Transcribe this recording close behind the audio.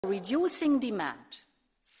Reducing demand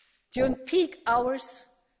during peak hours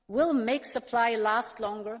will make supply last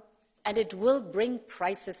longer, and it will bring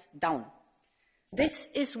prices down. This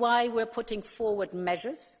is why we're putting forward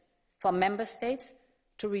measures for member states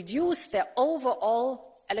to reduce their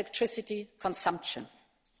overall electricity consumption.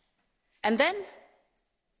 And then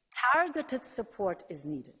targeted support is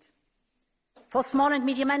needed for small and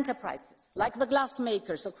medium enterprises, like the glass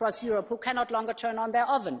makers across Europe who cannot longer turn on their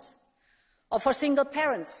ovens, or for single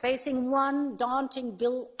parents facing one daunting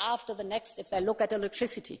bill after the next if they look at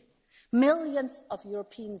electricity. Millions of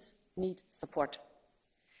Europeans need support.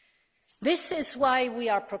 This is why we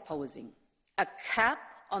are proposing a cap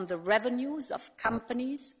on the revenues of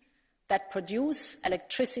companies that produce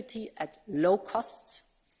electricity at low costs.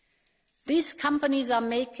 These companies are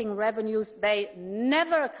making revenues they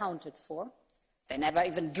never accounted for, they never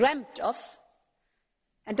even dreamt of.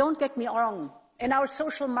 And don't get me wrong, in our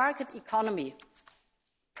social market economy,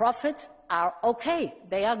 profits are okay,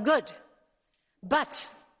 they are good. But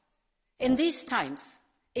in these times,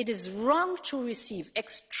 it is wrong to receive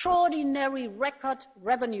extraordinary record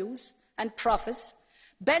revenues and profits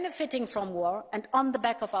benefiting from war and on the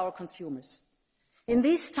back of our consumers. In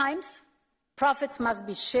these times, profits must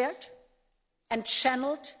be shared and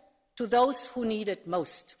channeled to those who need it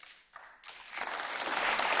most.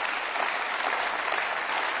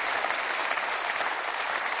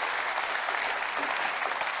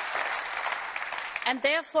 And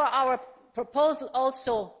therefore, our proposal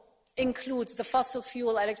also includes the fossil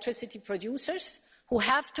fuel electricity producers who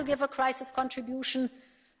have to give a crisis contribution,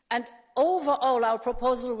 and overall our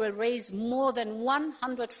proposal will raise more than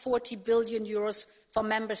 140 billion euros for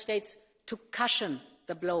member states to cushion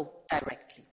the blow directly.